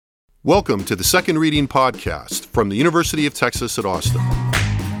Welcome to the Second Reading Podcast from the University of Texas at Austin.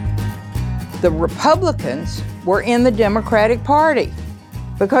 The Republicans were in the Democratic Party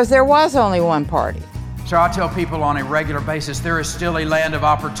because there was only one party. So I tell people on a regular basis, there is still a land of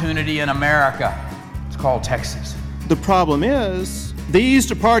opportunity in America. It's called Texas. The problem is, these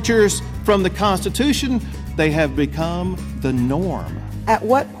departures from the Constitution, they have become the norm. At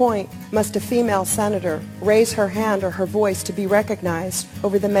what point must a female senator raise her hand or her voice to be recognized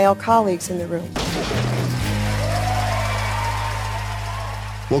over the male colleagues in the room?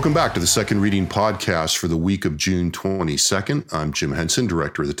 Welcome back to the Second Reading Podcast for the week of June 22nd. I'm Jim Henson,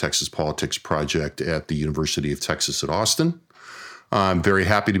 Director of the Texas Politics Project at the University of Texas at Austin. I'm very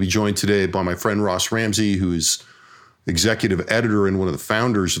happy to be joined today by my friend Ross Ramsey, who is Executive Editor and one of the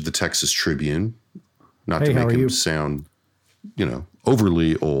founders of the Texas Tribune. Not to make him sound,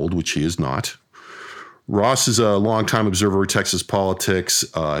 overly old, which he is not. Ross is a longtime observer of Texas politics,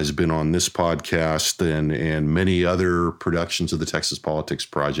 has been on this podcast and many other productions of the Texas Politics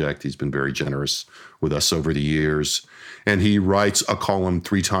Project. He's been very generous with us over the years. And he writes a column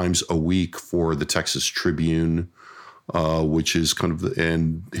 3 times a week for the Texas Tribune, which is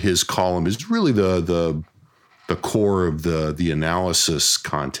and his column is really the core of the analysis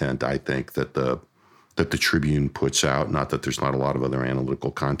content, I think, that the Tribune puts out. Not that there's not a lot of other analytical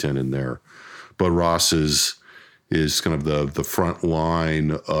content in there, but Ross is kind of the front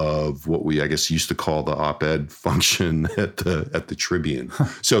line of what we, I guess, used to call the op-ed function at the Tribune.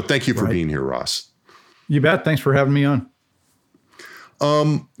 So thank you for being here, Ross. You bet. Thanks for having me on.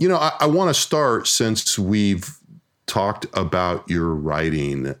 I want to start, since we've talked about your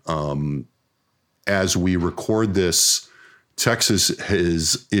writing. As we record this, Texas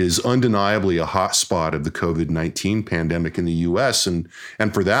is undeniably a hotspot of the COVID-19 pandemic in the U.S. And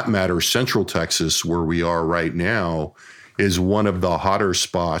for that matter, Central Texas, where we are right now, is one of the hotter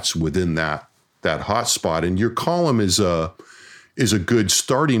spots within that hotspot. And your column is a good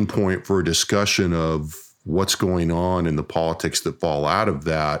starting point for a discussion of what's going on in the politics that fall out of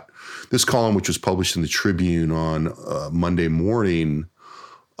that. This column, which was published in the Tribune on Monday morning,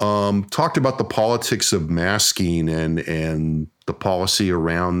 talked about the politics of masking and the policy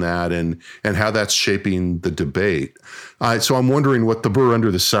around that and how that's shaping the debate. So I'm wondering what the burr under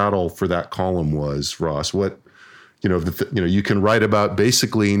the saddle for that column was, Ross. What, you can write about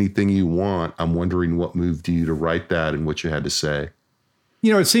basically anything you want. I'm wondering what moved you to write that and what you had to say.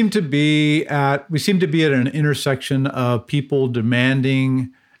 We seem to be at an intersection of people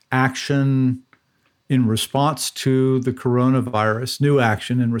demanding action in response to the coronavirus, new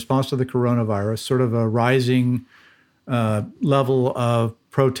action in response to the coronavirus, sort of a rising level of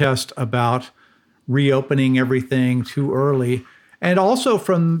protest about reopening everything too early. And also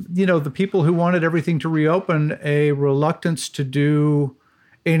from, the people who wanted everything to reopen, a reluctance to do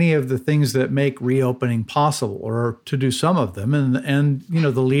any of the things that make reopening possible, or to do some of them. And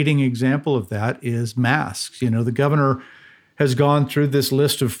the leading example of that is masks. The governor has gone through this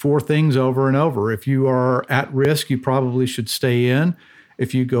list of 4 things over and over. If you are at risk, you probably should stay in.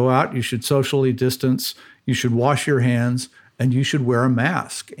 If you go out, you should socially distance, you should wash your hands, and you should wear a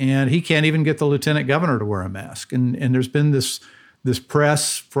mask. And he can't even get the lieutenant governor to wear a mask. And there's been this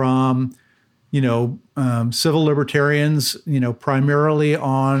press from, civil libertarians, primarily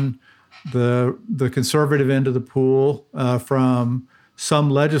on the conservative end of the pool, from some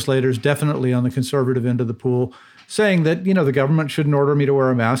legislators, definitely on the conservative end of the pool, saying that, the government shouldn't order me to wear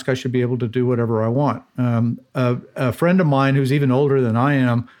a mask. I should be able to do whatever I want. A friend of mine who's even older than I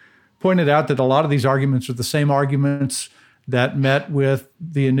am pointed out that a lot of these arguments are the same arguments that met with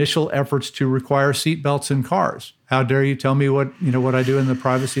the initial efforts to require seatbelts in cars. How dare you tell me what I do in the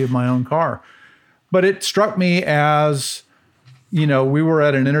privacy of my own car? But it struck me as, we were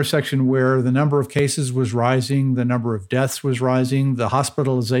at an intersection where the number of cases was rising, the number of deaths was rising, the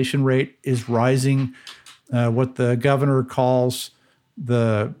hospitalization rate is rising. What the governor calls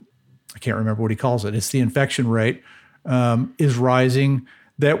I can't remember what he calls it. It's the infection rate is rising,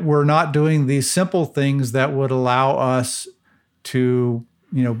 that we're not doing these simple things that would allow us to,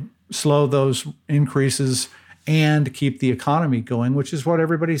 slow those increases and keep the economy going, which is what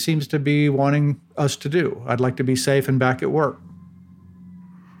everybody seems to be wanting us to do. I'd like to be safe and back at work.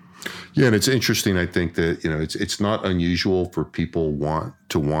 Yeah, and it's interesting, I think, that, it's not unusual for people want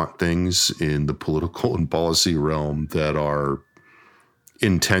things in the political and policy realm that are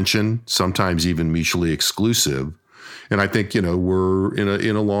in tension, sometimes even mutually exclusive. And I think, we're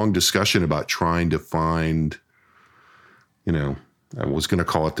in a long discussion about trying to find, I was going to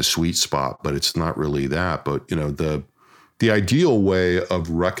call it the sweet spot, but it's not really that. But, the ideal way of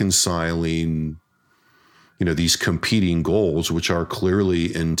reconciling these competing goals, which are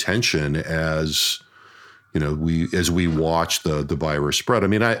clearly in tension as we watch the virus spread. I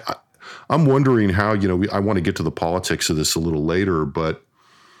mean, I'm wondering how, I want to get to the politics of this a little later, but,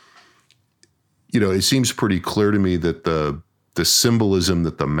 it seems pretty clear to me that the symbolism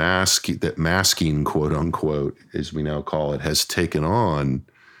that masking, quote unquote, as we now call it, has taken on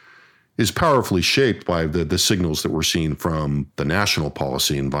is powerfully shaped by the signals that we're seeing from the national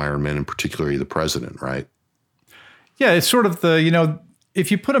policy environment, and particularly the president, right? Yeah, it's sort of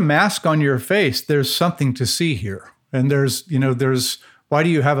if you put a mask on your face, there's something to see here. And there's why do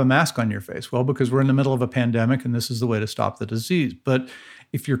you have a mask on your face? Well, because we're in the middle of a pandemic and this is the way to stop the disease. But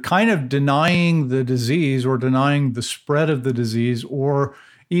if you're kind of denying the disease or denying the spread of the disease or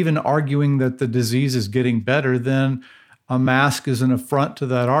even arguing that the disease is getting better, then a mask is an affront to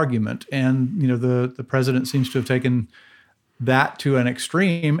that argument. And, the president seems to have taken that to an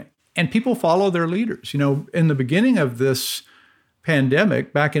extreme, and people follow their leaders. In the beginning of this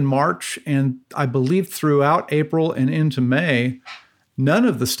pandemic, back in March, and I believe throughout April and into May, none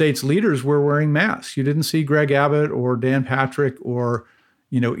of the state's leaders were wearing masks. You didn't see Greg Abbott or Dan Patrick or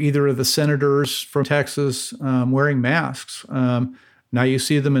either of the senators from Texas wearing masks. Now you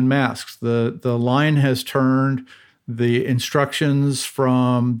see them in masks. The line has turned. The instructions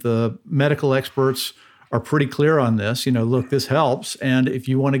from the medical experts are pretty clear on this. Look, this helps. And if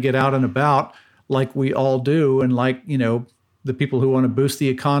you want to get out and about like we all do, and like, the people who want to boost the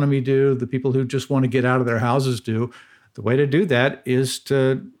economy do, the people who just want to get out of their houses do, the way to do that is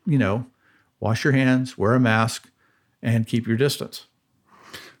to, wash your hands, wear a mask, and keep your distance.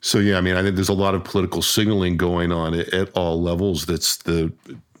 So, yeah, I think there's a lot of political signaling going on at all levels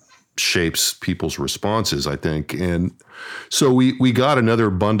shapes people's responses, I think. And so we got another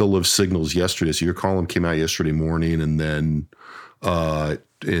bundle of signals yesterday. So your column came out yesterday morning, and then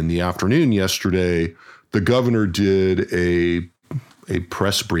in the afternoon yesterday, the governor did a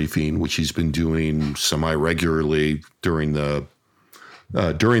press briefing, which he's been doing semi-regularly during the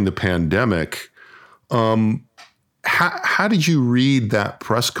pandemic. How did you read that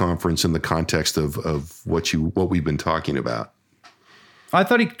press conference in the context of what we've been talking about? I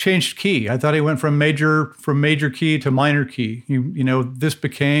thought he changed key. I thought he went from major key to minor key. This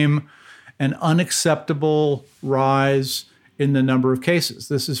became an unacceptable rise in the number of cases.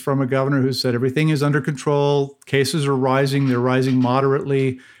 This is from a governor who said everything is under control. Cases are rising. They're rising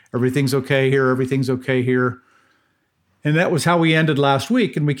moderately. Everything's okay here. Everything's okay here. And that was how we ended last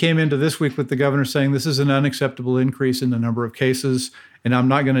week. And we came into this week with the governor saying this is an unacceptable increase in the number of cases, and I'm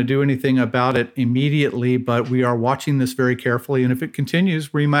not going to do anything about it immediately, but we are watching this very carefully. And if it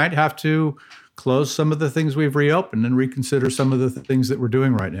continues, we might have to close some of the things we've reopened and reconsider some of the things that we're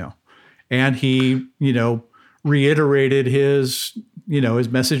doing right now. And he, reiterated his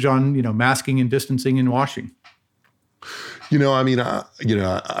message on, masking and distancing and washing. I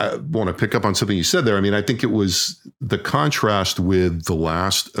want to pick up on something you said there. I think it was the contrast with the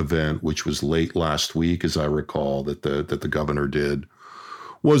last event, which was late last week, as I recall, that the governor did,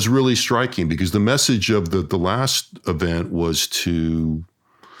 was really striking, because the message of the last event was to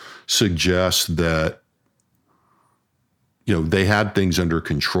suggest that, they had things under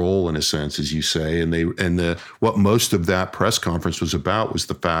control in a sense, as you say, and what most of that press conference was about was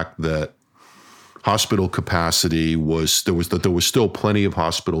the fact that hospital capacity there was still plenty of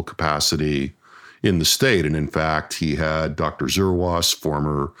hospital capacity in the state. And in fact, he had Dr. Zerwas,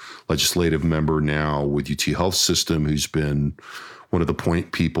 former legislative member now with UT Health System, who's been one of the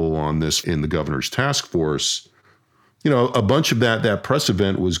point people on this in the governor's task force. A bunch of that press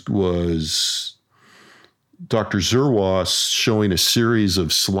event was Dr. Zerwas showing a series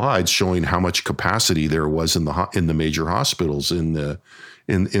of slides showing how much capacity there was in the major hospitals in the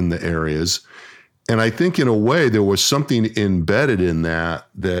areas. And I think in a way there was something embedded in that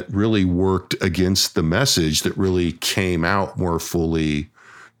really worked against the message that really came out more fully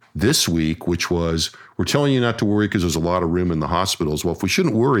this week, which was, we're telling you not to worry because there's a lot of room in the hospitals. Well, if we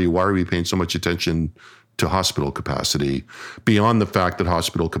shouldn't worry, why are we paying so much attention to hospital capacity, beyond the fact that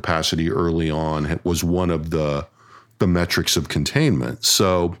hospital capacity early on was one of the metrics of containment?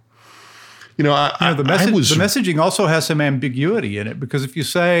 So, the messaging also has some ambiguity in it, because if you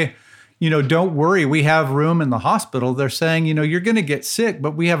say, don't worry, we have room in the hospital, they're saying, you're going to get sick,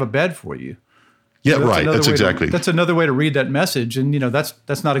 but we have a bed for you. Yeah, right. That's another way to read that message. And,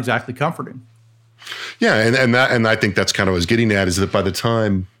 that's not exactly comforting. Yeah. And I think that's kind of what I was getting at, is that by the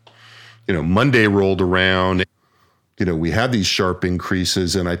time, Monday rolled around, we had these sharp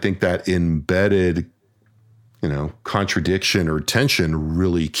increases. And I think that embedded contradiction or tension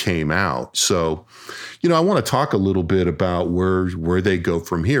really came out. So, I want to talk a little bit about where they go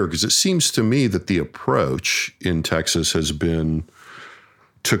from here, because it seems to me that the approach in Texas has been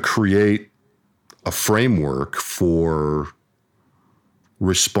to create a framework for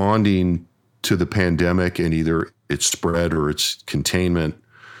responding to the pandemic and either its spread or its containment,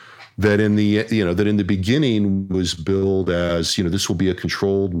 that in the beginning was billed as, this will be a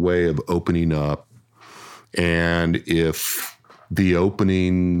controlled way of opening up. And if the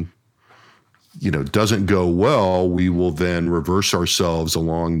opening, doesn't go well, we will then reverse ourselves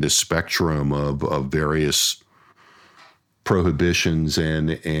along this spectrum of various prohibitions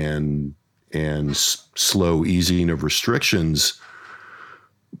and slow easing of restrictions.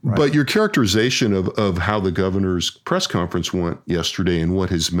 Right. But your characterization of how the governor's press conference went yesterday and what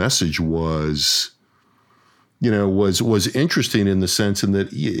his message was, was interesting in the sense in that,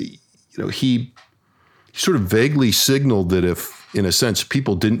 he sort of vaguely signaled that if, in a sense,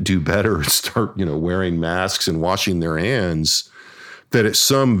 people didn't do better and start, wearing masks and washing their hands, that at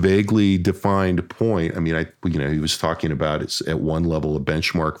some vaguely defined point, he was talking about it's at one level a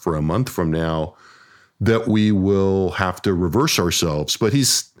benchmark for a month from now, that we will have to reverse ourselves. But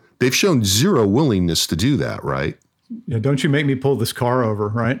they've shown zero willingness to do that, right? Yeah, don't you make me pull this car over,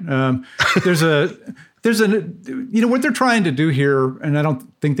 right? What they're trying to do here, and I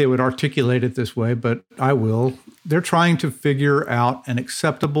don't think they would articulate it this way, but I will. They're trying to figure out an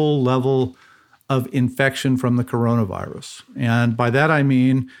acceptable level of infection from the coronavirus. And by that, I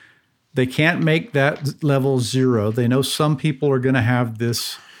mean, they can't make that level zero. They know some people are going to have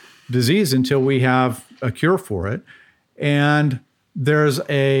this disease until we have a cure for it. And there's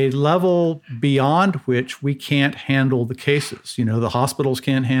a level beyond which we can't handle the cases. The hospitals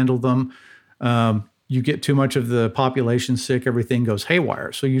can't handle them. You get too much of the population sick, everything goes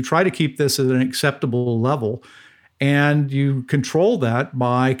haywire. So you try to keep this at an acceptable level, and you control that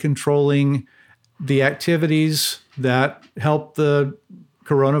by controlling the activities that help the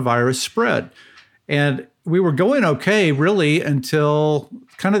coronavirus spread. And we were going okay, really, until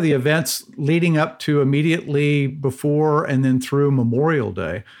kind of the events leading up to immediately before and then through Memorial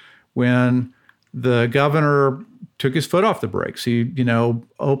Day, when the governor took his foot off the brakes. He,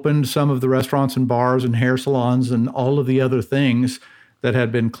 opened some of the restaurants and bars and hair salons and all of the other things that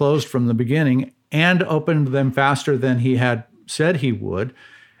had been closed from the beginning, and opened them faster than he had said he would,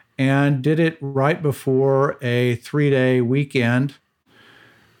 and did it right before a 3-day weekend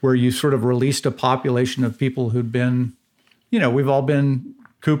where you sort of released a population of people who'd been, we've all been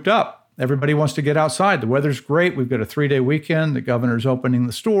cooped up. Everybody wants to get outside. The weather's great. We've got a 3-day weekend. The governor's opening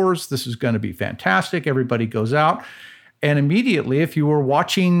the stores. This is going to be fantastic. Everybody goes out. And immediately, if you were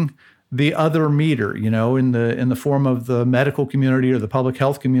watching the other meter, in the form of the medical community or the public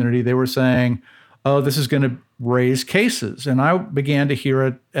health community, they were saying, oh, this is going to raise cases. And I began to hear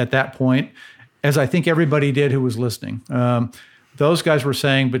it at that point, as I think everybody did who was listening. Those guys were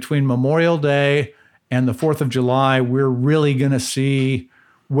saying between Memorial Day and the 4th of July, we're really going to see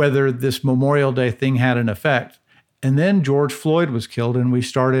whether this Memorial Day thing had an effect. And then George Floyd was killed, and we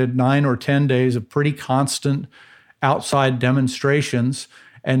started 9 or 10 days of pretty constant outside demonstrations.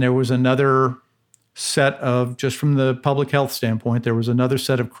 And there was another set of, just from the public health standpoint, there was another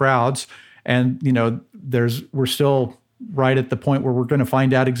set of crowds. And, we're still right at the point where we're going to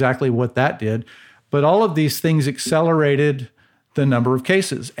find out exactly what that did. But all of these things accelerated the number of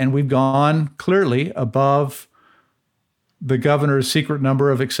cases. And we've gone clearly above the governor's secret number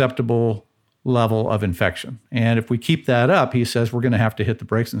of acceptable level of infection. And if we keep that up, he says we're going to have to hit the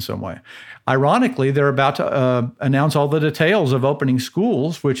brakes in some way. Ironically, they're about to announce all the details of opening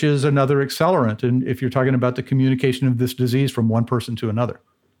schools, which is another accelerant. And if you're talking about the communication of this disease from one person to another.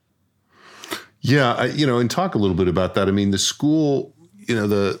 Yeah, and talk a little bit about that. I mean, the school,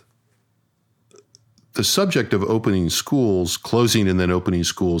 the subject of opening schools, closing and then opening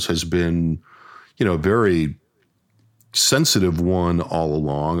schools has been, a very sensitive one all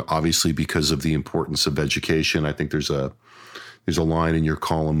along, obviously because of the importance of education. I think there's a line in your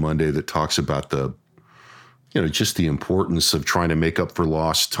column Monday that talks about the, just the importance of trying to make up for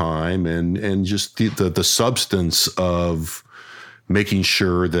lost time and just the substance of making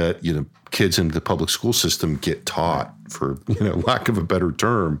sure that, kids in the public school system get taught, for, lack of a better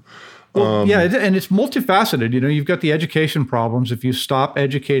term. Well, yeah, and it's multifaceted. You've got the education problems. If you stop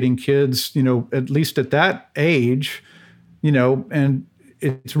educating kids, at least at that age, and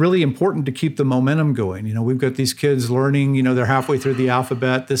it's really important to keep the momentum going. We've got these kids learning, they're halfway through the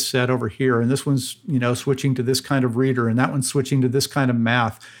alphabet, this set over here, and this one's, switching to this kind of reader, and that one's switching to this kind of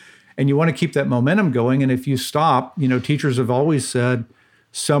math. And you want to keep that momentum going. And if you stop, teachers have always said,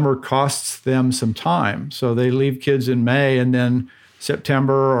 summer costs them some time. So they leave kids in May, and then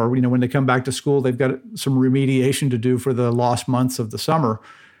September, or when they come back to school, they've got some remediation to do for the lost months of the summer.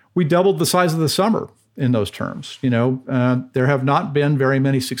 We doubled the size of the summer in those terms. There have not been very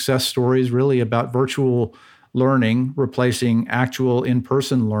many success stories really about virtual learning replacing actual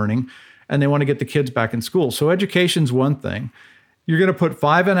in-person learning, and they want to get the kids back in school. So education's one thing. You're going to put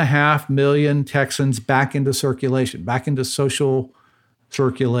 5.5 million Texans back into circulation, back into social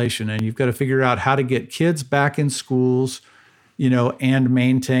circulation, and you've got to figure out how to get kids back in schools, and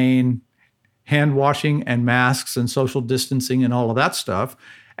maintain hand washing and masks and social distancing and all of that stuff.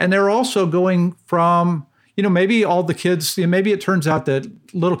 And they're also going from, maybe all the kids, maybe it turns out that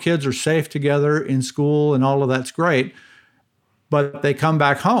little kids are safe together in school and all of that's great, but they come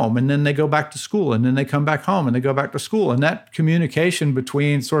back home and then they go back to school and then they come back home and they go back to school. And that communication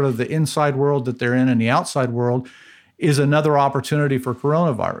between sort of the inside world that they're in and the outside world is another opportunity for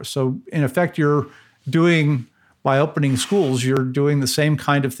coronavirus. So in effect, by opening schools, you're doing the same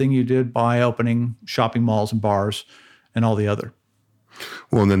kind of thing you did by opening shopping malls and bars and all the other.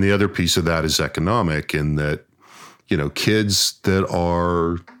 Well, and then the other piece of that is economic, in that, kids that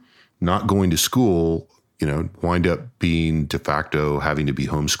are not going to school, wind up being de facto having to be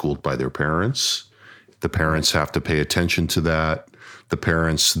homeschooled by their parents. The parents have to pay attention to that. The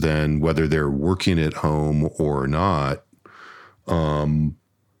parents then, whether they're working at home or not,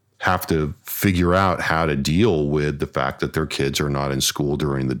 have to figure out how to deal with the fact that their kids are not in school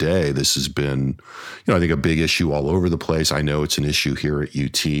during the day. This has been, I think, a big issue all over the place. I know it's an issue here at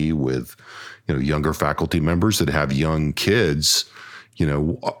UT with, younger faculty members that have young kids,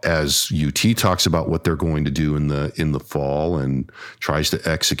 as UT talks about what they're going to do in the fall and tries to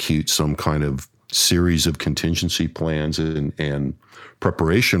execute some kind of series of contingency plans and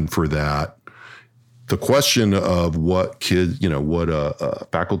preparation for that. The question of what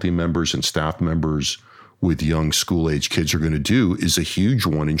faculty members and staff members with young school-age kids are going to do is a huge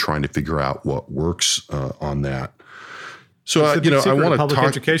one in trying to figure out what works on that. So, I want to public talk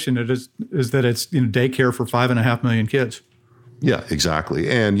education. It is that it's daycare for 5.5 million kids. Yeah, exactly,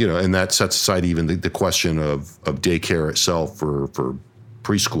 and and that sets aside even the question of daycare itself for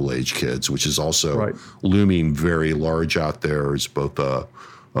preschool age kids, which is also looming very large out there as both a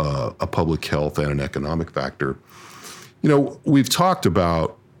public health and an economic factor. We've talked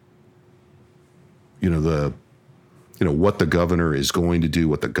about, what the governor is going to do,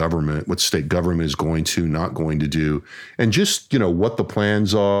 what state government is not going to do, and just, what the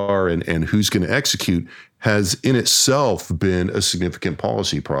plans are and who's going to execute has in itself been a significant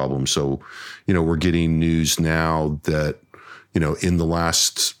policy problem. So, we're getting news now that, in the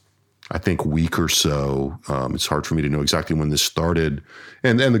last, I think, week or so, it's hard for me to know exactly when this started,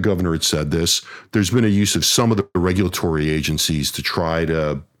 and the governor had said this, there's been a use of some of the regulatory agencies to try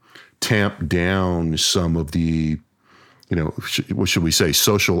to tamp down some of the, what should we say,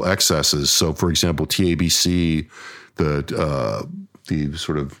 social excesses. So, for example, TABC, the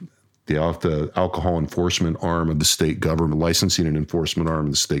alcohol enforcement arm of the state government, licensing and enforcement arm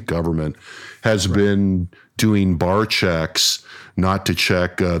of the state government, has been doing bar checks, not to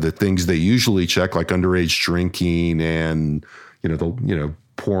check the things they usually check, like underage drinking and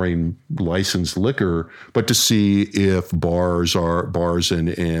pouring licensed liquor, but to see if bars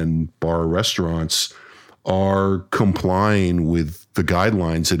and bar restaurants are complying with the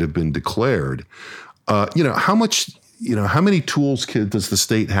guidelines that have been declared. How many tools does the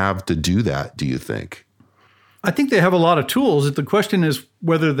state have to do that, do you think? I think they have a lot of tools. The question is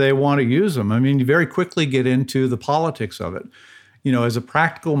whether they want to use them. I mean, you very quickly get into the politics of it. As a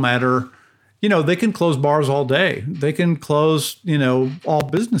practical matter, they can close bars all day. They can close, all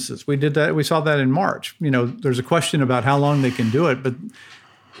businesses. We did that. We saw that in March. There's a question about how long they can do it, but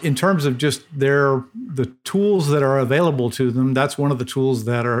in terms of just the tools that are available to them, that's one of the tools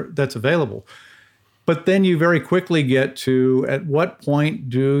that's available. But then you very quickly get to, at what point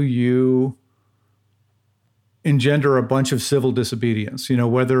do you engender a bunch of civil disobedience?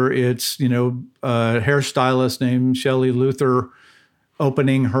 Whether it's, a hairstylist named Shelley Luther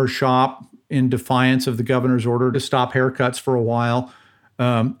opening her shop in defiance of the governor's order to stop haircuts for a while.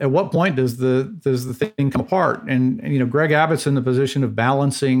 At what point does the thing come apart? And Greg Abbott's in the position of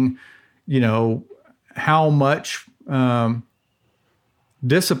balancing, how much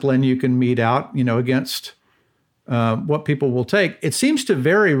discipline you can mete out, against what people will take. It seems to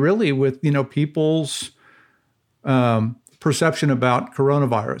vary really with, people's perception about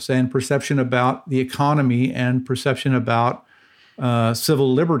coronavirus and perception about the economy and perception about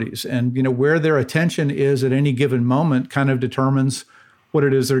civil liberties. And, where their attention is at any given moment kind of determines what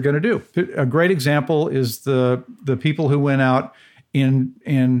it is they're going to do. A great example is the people who went out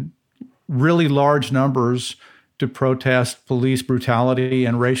in really large numbers to protest police brutality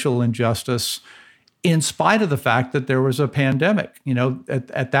and racial injustice, in spite of the fact that there was a pandemic.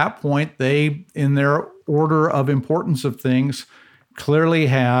 At that point, they, in their order of importance of things, clearly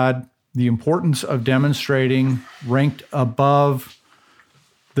had the importance of demonstrating ranked above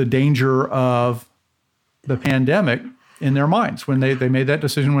the danger of the pandemic in their minds when they made that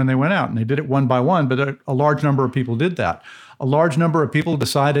decision when they went out. And they did it one by one, but a large number of people did that. A large number of people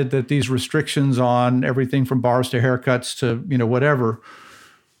decided that these restrictions on everything from bars to haircuts to, whatever,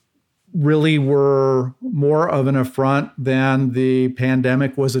 really were more of an affront than the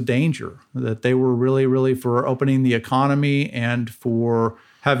pandemic was a danger, that they were really, really for opening the economy and for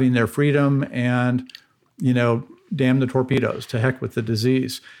having their freedom and, damn the torpedoes, to heck with the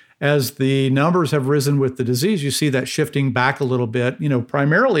disease. As the numbers have risen with the disease, you see that shifting back a little bit.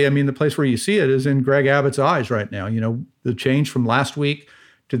 Primarily, the place where you see it is in Greg Abbott's eyes right now. The change from last week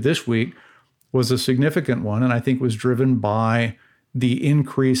to this week was a significant one, and I think was driven by the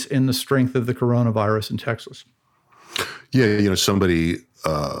increase in the strength of the coronavirus in Texas. Yeah, somebody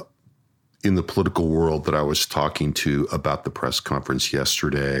in the political world that I was talking to about the press conference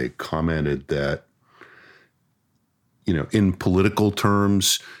yesterday commented that, in political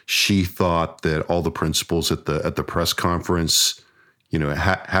terms, she thought that all the principals at the press conference,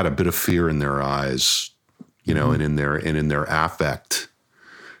 had a bit of fear in their eyes, and in their affect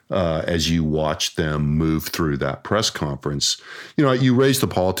as you watch them move through that press conference. You raised the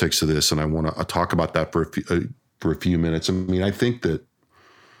politics of this, and I want to talk about that for a few minutes. I think that,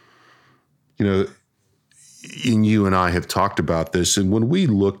 and you and I have talked about this, and when we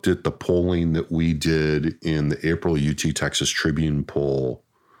looked at the polling that we did in the April UT Texas Tribune poll,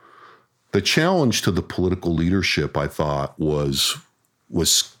 the challenge to the political leadership, I thought, was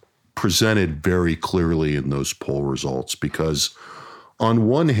presented very clearly in those poll results. Because on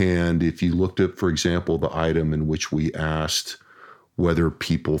one hand, if you looked at, for example, the item in which we asked whether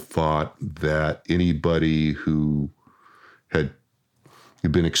people thought that anybody who had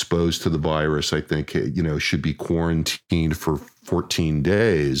been exposed to the virus, I think, should be quarantined for 14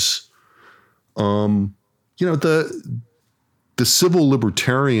 days. The civil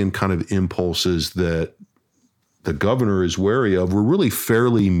libertarian kind of impulses that the governor is wary of were really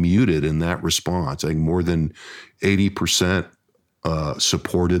fairly muted in that response. I think more than 80%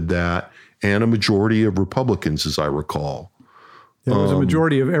 supported that, and a majority of Republicans, as I recall. There was a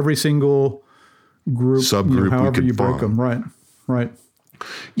majority of every single group, subgroup, however you break them. Right.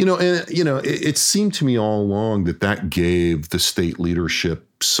 It seemed to me all along that gave the state leadership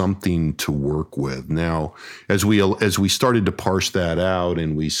something to work with. Now, as we started to parse that out,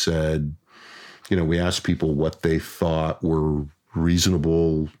 and we said, we asked people what they thought were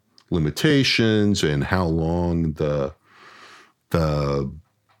reasonable limitations and how long the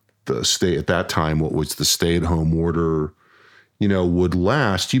stay at that time, what was the stay-at-home order, would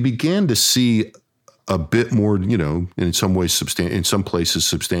last. You began to see a bit more, in some ways, in some places,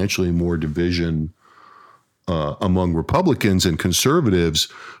 substantially more division among Republicans and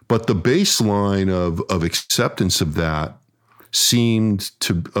conservatives. But the baseline of acceptance of that seemed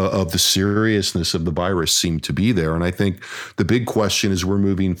to, of the seriousness of the virus seemed to be there. And I think the big question as we're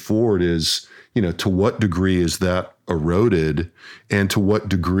moving forward is, to what degree is that eroded, and to what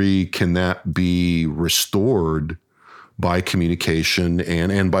degree can that be restored by communication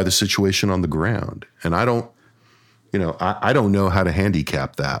and by the situation on the ground. And I don't know how to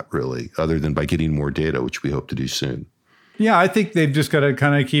handicap that really, other than by getting more data, which we hope to do soon. Yeah, I think they've just got to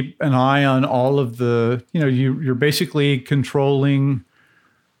kind of keep an eye on all of the, you're basically controlling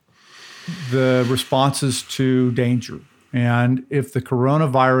the responses to danger. And if the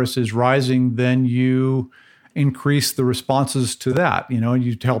coronavirus is rising, then you increase the responses to that.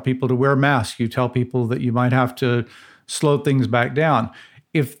 You tell people to wear masks. You tell people that you might have to slow things back down.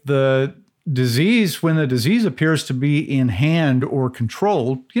 If the disease, when the disease appears to be in hand or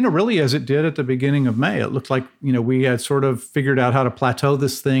controlled, really as it did at the beginning of May, it looked like, we had sort of figured out how to plateau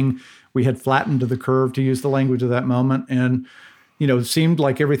this thing. We had flattened the curve, to use the language of that moment. And, it seemed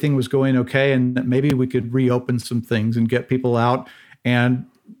like everything was going okay, and that maybe we could reopen some things and get people out and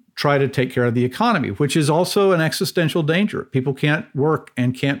try to take care of the economy, which is also an existential danger. People can't work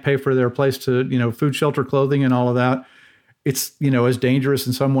and can't pay for their place to, food, shelter, clothing, and all of that. It's, as dangerous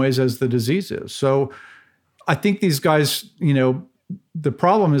in some ways as the disease is. So I think these guys, the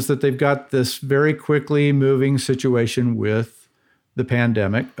problem is that they've got this very quickly moving situation with the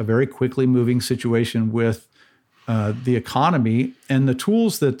pandemic, a very quickly moving situation with the economy, and the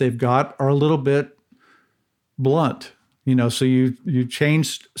tools that they've got are a little bit blunt. So you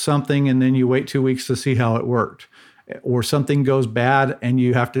changed something and then you wait 2 weeks to see how it worked. or something goes bad and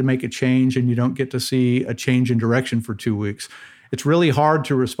you have to make a change and you don't get to see a change in direction for 2 weeks. It's really hard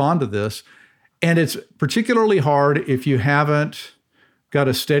to respond to this. And it's particularly hard if you haven't got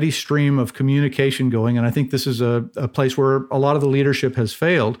a steady stream of communication going. And I think this is a place where a lot of the leadership has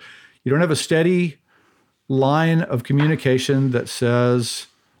failed. You don't have a steady line of communication that says,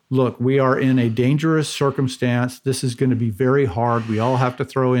 look, we are in a dangerous circumstance. This is going to be very hard. We all have to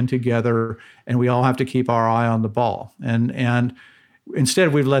throw in together and we all have to keep our eye on the ball. And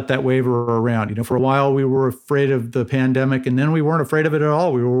instead, we've let that waver around. For a while, we were afraid of the pandemic, and then we weren't afraid of it at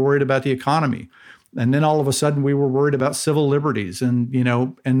all. We were worried about the economy. And then all of a sudden, we were worried about civil liberties. And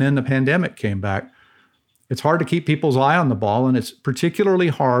then the pandemic came back. It's hard to keep people's eye on the ball, and it's particularly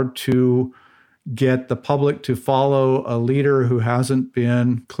hard to get the public to follow a leader who hasn't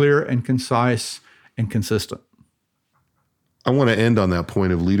been clear and concise and consistent. I want to end on that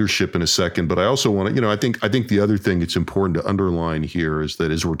point of leadership in a second, but I also want to, I think the other thing that's important to underline here is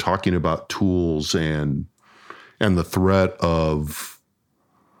that as we're talking about tools and the threat of,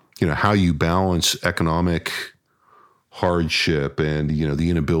 how you balance economic hardship and, the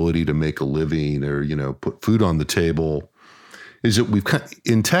inability to make a living or, put food on the table, is that we've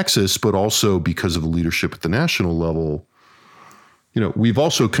in Texas, but also because of the leadership at the national level, we've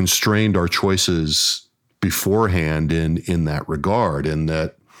also constrained our choices beforehand in that regard. And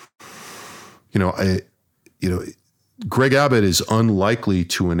that, Greg Abbott is unlikely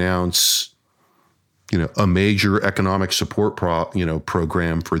to announce, a major economic support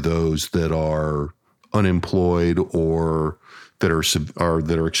program for those that are unemployed or that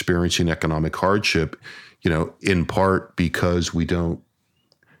are experiencing economic hardship, in part because we don't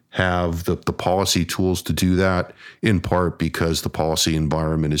have the policy tools to do that, in part because the policy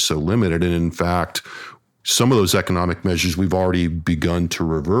environment is so limited. And in fact, some of those economic measures we've already begun to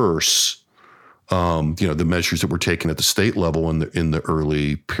reverse, the measures that were taken at the state level in the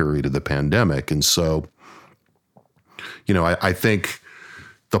early period of the pandemic. And so, I think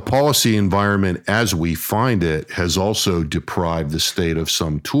the policy environment as we find it has also deprived the state of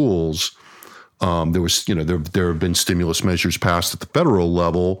some tools. There have been stimulus measures passed at the federal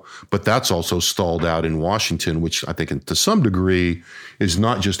level, but that's also stalled out in Washington, which I think to some degree is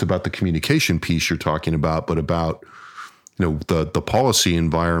not just about the communication piece you're talking about, but about, the policy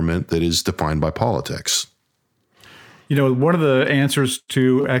environment that is defined by politics. One of the answers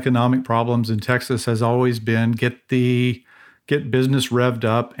to economic problems in Texas has always been get business revved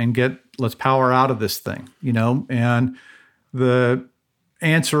up and let's power out of this thing, and the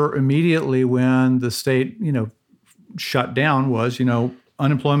answer immediately when the state, shut down was,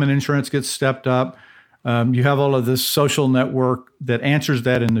 unemployment insurance gets stepped up. You have all of this social network that answers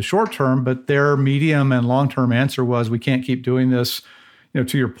that in the short term, but their medium and long-term answer was, we can't keep doing this.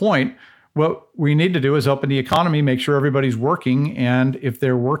 To your point, what we need to do is open the economy, make sure everybody's working. And if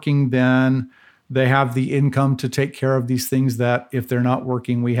they're working, then they have the income to take care of these things that if they're not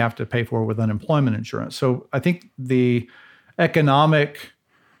working, we have to pay for with unemployment insurance. So I think the economic,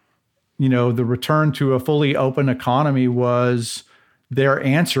 the return to a fully open economy was their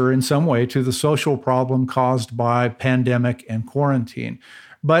answer in some way to the social problem caused by pandemic and quarantine.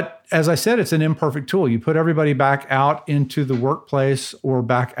 But as I said, it's an imperfect tool. You put everybody back out into the workplace or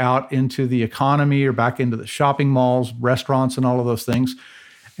back out into the economy or back into the shopping malls, restaurants, and all of those things,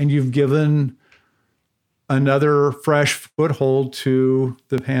 and you've given another fresh foothold to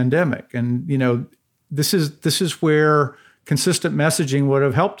the pandemic. And, this is where consistent messaging would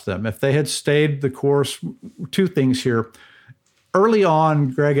have helped them. If they had stayed the course, two things here. Early on,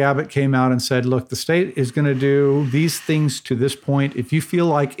 Greg Abbott came out and said, look, the state is going to do these things to this point. If you feel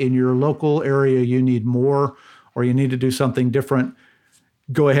like in your local area you need more or you need to do something different,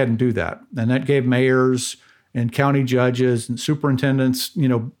 go ahead and do that. And that gave mayors and county judges and superintendents,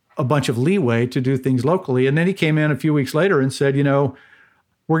 a bunch of leeway to do things locally. And then he came in a few weeks later and said,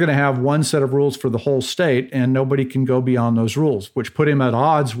 we're going to have one set of rules for the whole state and nobody can go beyond those rules, which put him at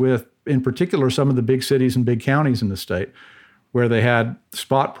odds with, in particular, some of the big cities and big counties in the state, where they had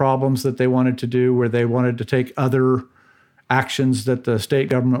spot problems that they wanted to do, where they wanted to take other actions that the state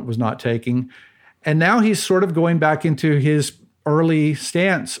government was not taking. And now he's sort of going back into his early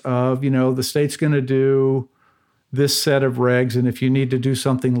stance of, the state's going to do this set of regs, and if you need to do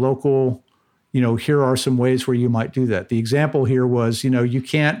something local, here are some ways where you might do that. The example here was, you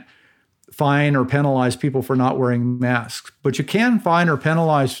can't fine or penalize people for not wearing masks, but you can fine or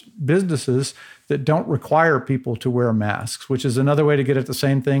penalize businesses that don't require people to wear masks, which is another way to get at the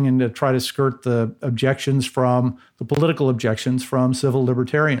same thing and to try to skirt the political objections from civil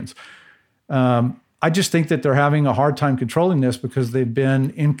libertarians. I just think that they're having a hard time controlling this because they've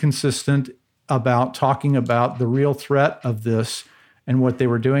been inconsistent about talking about the real threat of this and what they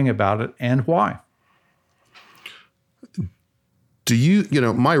were doing about it and why.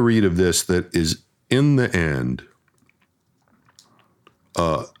 Do my read of this, that is, in the end,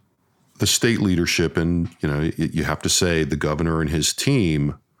 the state leadership, and, you have to say the governor and his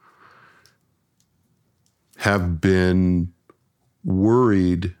team have been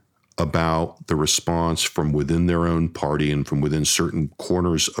worried about the response from within their own party and from within certain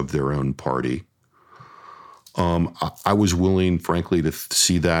corners of their own party. I was willing, frankly, to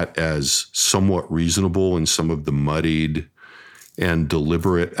see that as somewhat reasonable in some of the muddied and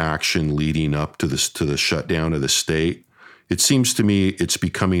deliberate action leading up to the shutdown of the state. It seems to me it's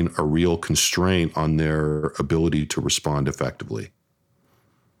becoming a real constraint on their ability to respond effectively.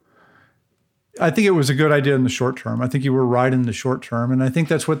 I think it was a good idea in the short term. I think you were right in the short term, and I think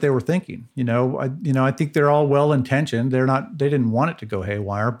that's what they were thinking. I think they're all well intentioned. They didn't want it to go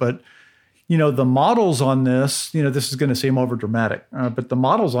haywire, but the models on this, this is going to seem over dramatic, but the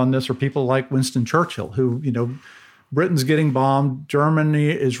models on this are people like Winston Churchill, who Britain's getting bombed, Germany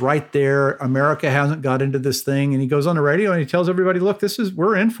is right there, America hasn't got into this thing, and he goes on the radio and he tells everybody, look,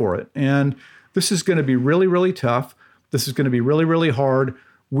 we're in for it, and this is going to be really, really tough. This is going to be really, really hard.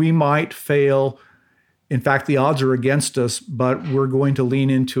 We might fail. In fact, the odds are against us, but we're going to lean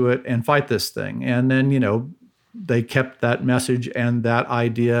into it and fight this thing. And then, they kept that message and that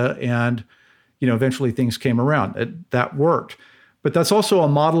idea, and, eventually things came around. That worked. But that's also a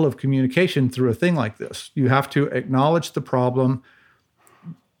model of communication through a thing like this. You have to acknowledge the problem.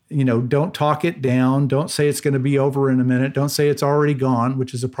 Don't talk it down. Don't say it's going to be over in a minute. Don't say it's already gone,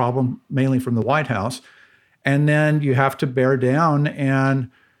 which is a problem mainly from the White House. And then you have to bear down and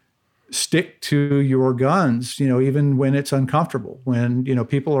stick to your guns, even when it's uncomfortable. When,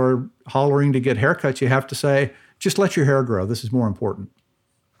 people are hollering to get haircuts, you have to say, just let your hair grow. This is more important.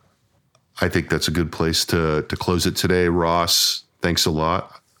 I think that's a good place to close it today. Ross, thanks a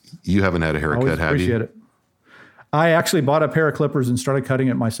lot. You haven't had a haircut, have you? Appreciate it. I actually bought a pair of clippers and started cutting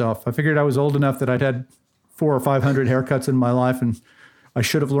it myself. I figured I was old enough that I'd had 400 or 500 haircuts in my life, and I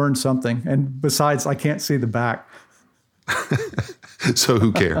should have learned something. And besides, I can't see the back. So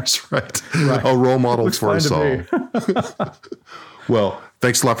who cares, right? A role model for us all. Well,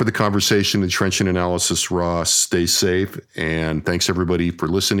 thanks a lot for the conversation and trenchant analysis, Ross. Stay safe. And thanks, everybody, for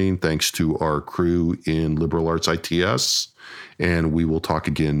listening. Thanks to our crew in Liberal Arts ITS. And we will talk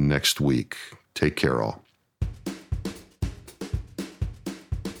again next week. Take care, all.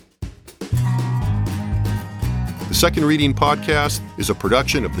 The Second Reading Podcast is a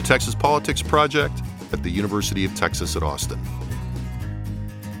production of the Texas Politics Project at the University of Texas at Austin.